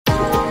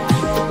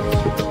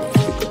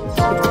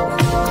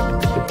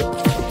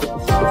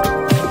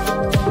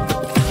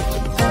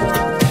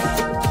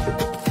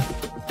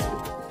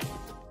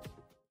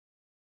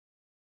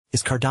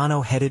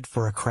Cardano headed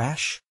for a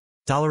crash?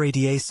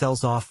 $ADA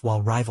sells off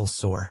while rivals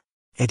soar.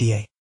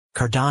 EDA.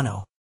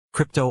 Cardano.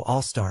 Crypto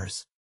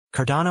all-stars.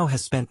 Cardano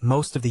has spent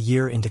most of the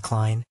year in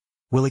decline.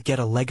 Will it get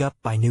a leg up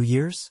by New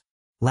Year's?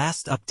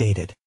 Last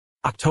updated.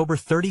 October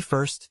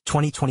 31st,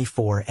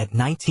 2024 at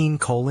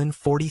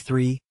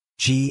 19:43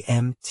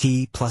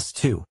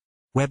 GMT+2.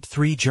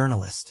 Web3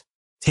 journalist.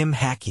 Tim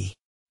Hakki.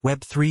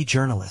 Web3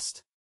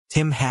 journalist.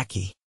 Tim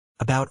Hakki.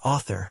 About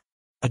author.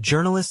 A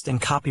journalist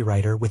and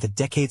copywriter with a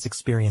decade's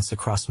experience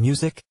across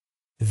music,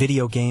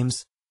 video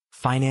games,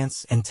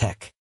 finance, and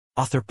tech.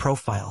 Author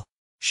profile.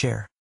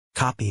 Share.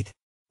 Copied.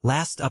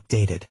 Last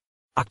updated.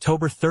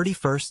 October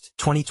 31st,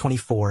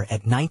 2024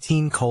 at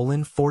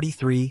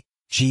 19:43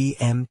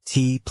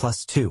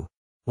 GMT+2.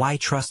 Why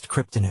trust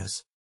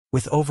Cryptonews?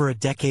 With over a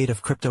decade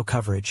of crypto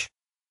coverage,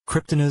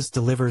 Cryptonews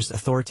delivers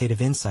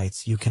authoritative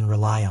insights you can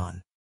rely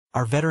on.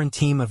 Our veteran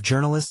team of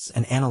journalists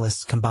and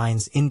analysts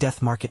combines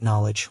in-depth market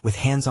knowledge with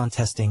hands-on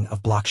testing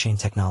of blockchain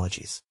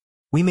technologies.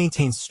 We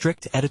maintain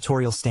strict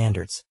editorial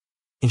standards,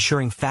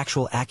 ensuring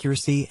factual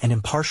accuracy and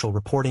impartial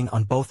reporting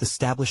on both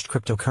established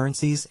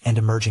cryptocurrencies and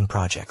emerging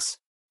projects.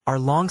 Our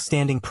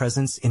long-standing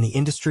presence in the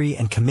industry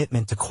and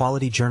commitment to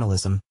quality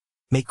journalism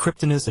make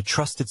Cryptonews a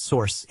trusted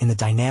source in the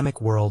dynamic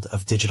world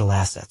of digital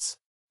assets.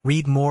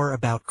 Read more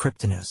about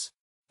Cryptonews.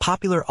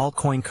 Popular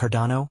altcoin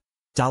Cardano,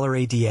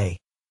 $ADA,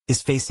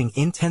 is facing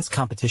intense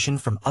competition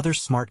from other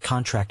smart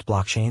contract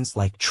blockchains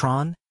like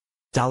Tron,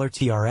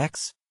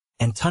 $TRX,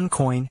 and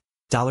Toncoin,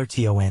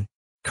 $TON.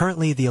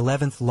 Currently the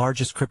 11th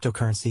largest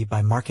cryptocurrency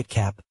by market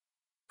cap,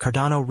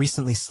 Cardano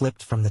recently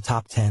slipped from the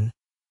top 10,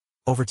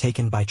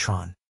 overtaken by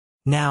Tron.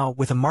 Now,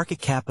 with a market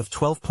cap of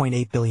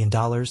 $12.8 billion,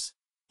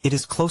 it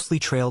is closely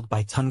trailed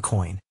by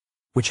Toncoin,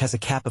 which has a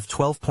cap of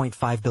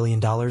 $12.5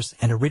 billion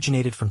and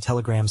originated from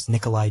Telegram's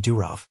Nikolai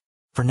Durov.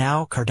 For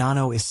now,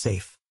 Cardano is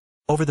safe.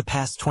 Over the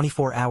past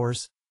 24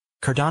 hours,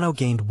 Cardano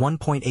gained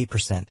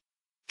 1.8%,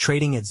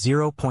 trading at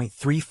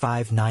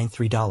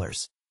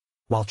 $0.3593,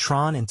 while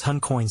Tron and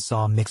Toncoin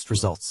saw mixed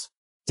results.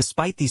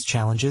 Despite these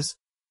challenges,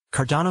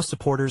 Cardano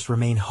supporters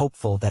remain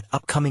hopeful that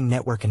upcoming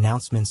network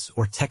announcements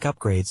or tech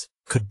upgrades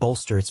could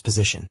bolster its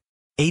position.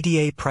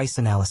 ADA price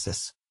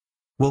analysis.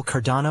 Will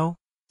Cardano,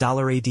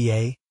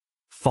 $ADA,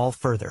 fall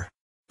further?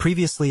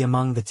 Previously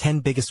among the 10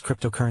 biggest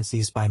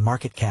cryptocurrencies by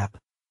market cap,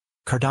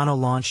 Cardano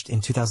launched in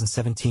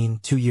 2017,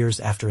 2 years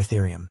after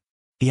Ethereum.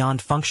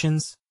 Beyond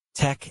functions,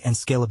 tech, and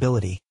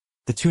scalability,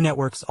 the two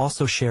networks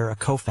also share a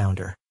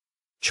co-founder,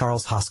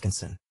 Charles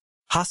Hoskinson.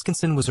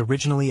 Hoskinson was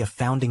originally a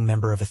founding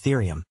member of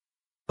Ethereum,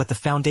 but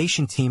the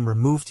foundation team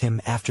removed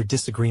him after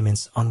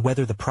disagreements on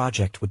whether the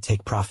project would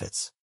take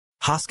profits.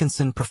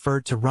 Hoskinson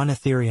preferred to run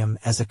Ethereum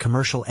as a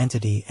commercial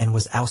entity and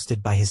was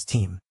ousted by his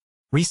team.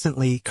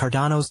 Recently,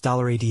 Cardano's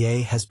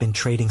 $ADA has been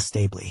trading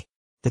stably.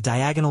 The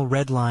diagonal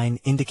red line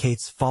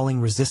indicates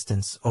falling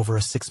resistance over a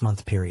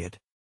 6-month period.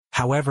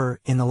 However,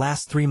 in the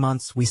last 3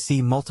 months we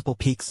see multiple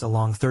peaks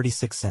along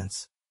 36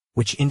 cents,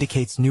 which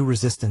indicates new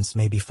resistance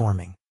may be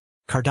forming.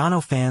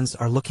 Cardano fans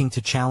are looking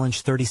to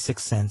challenge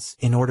 36 cents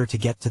in order to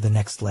get to the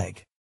next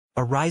leg.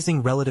 A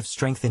rising relative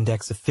strength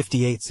index of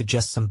 58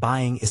 suggests some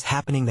buying is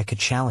happening that could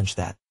challenge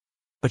that.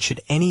 But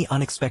should any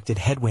unexpected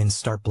headwinds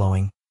start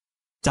blowing,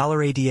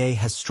 $ADA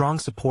has strong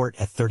support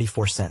at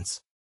 34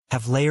 cents.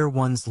 Have layer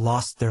 1s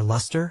lost their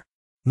luster?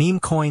 Meme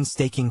coin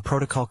staking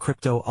protocol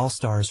Crypto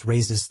All-Stars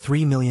raises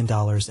 $3 million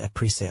at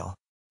presale.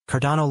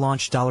 Cardano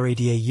launched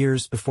 $ADA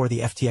years before the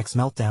FTX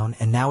meltdown,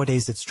 and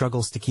nowadays it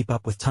struggles to keep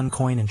up with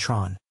Toncoin and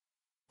Tron,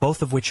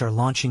 both of which are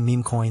launching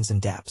meme coins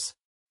and dApps.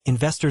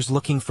 Investors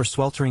looking for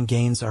sweltering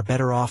gains are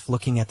better off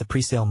looking at the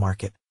presale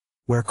market,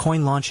 where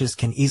coin launches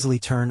can easily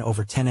turn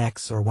over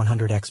 10x or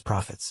 100x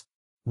profits.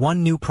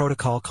 One new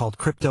protocol called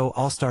Crypto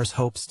All-Stars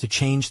hopes to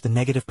change the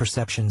negative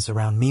perceptions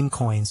around meme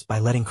coins by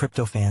letting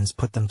crypto fans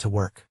put them to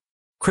work.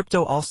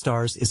 Crypto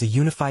All-Stars is a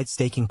unified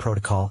staking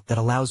protocol that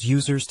allows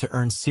users to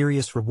earn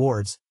serious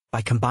rewards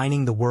by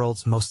combining the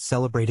world's most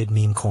celebrated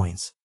meme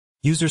coins.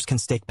 Users can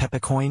stake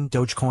Pepecoin,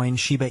 Dogecoin,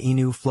 Shiba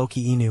Inu,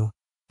 Floki Inu,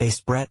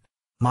 Base Brett,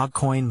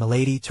 Mogcoin,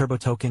 Milady, Turbo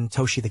Token,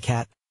 Toshi the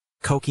Cat,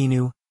 Coke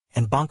Inu,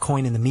 and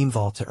Bonkcoin in the meme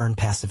vault to earn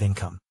passive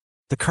income.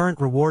 The current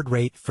reward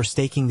rate for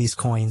staking these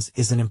coins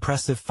is an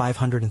impressive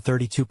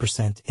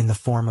 532% in the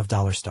form of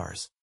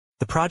 $stars.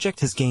 The project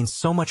has gained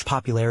so much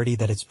popularity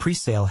that its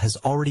presale has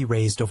already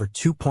raised over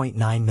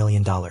 $2.9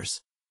 million,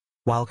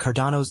 while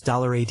Cardano's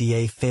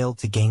 $ADA failed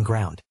to gain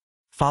ground.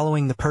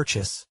 Following the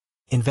purchase,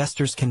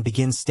 investors can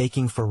begin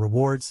staking for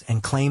rewards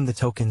and claim the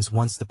tokens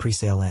once the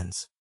presale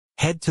ends.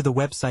 Head to the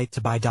website to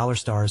buy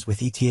 $stars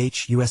with ETH,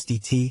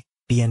 USDT,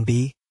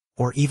 BNB,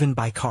 or even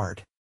by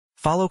card.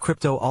 Follow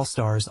Crypto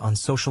All-Stars on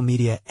social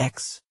media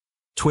X,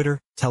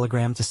 Twitter,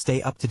 Telegram to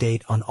stay up to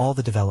date on all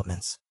the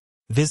developments.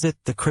 Visit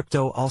the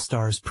Crypto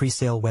All-Stars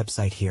presale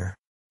website here.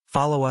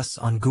 Follow us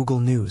on Google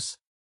News.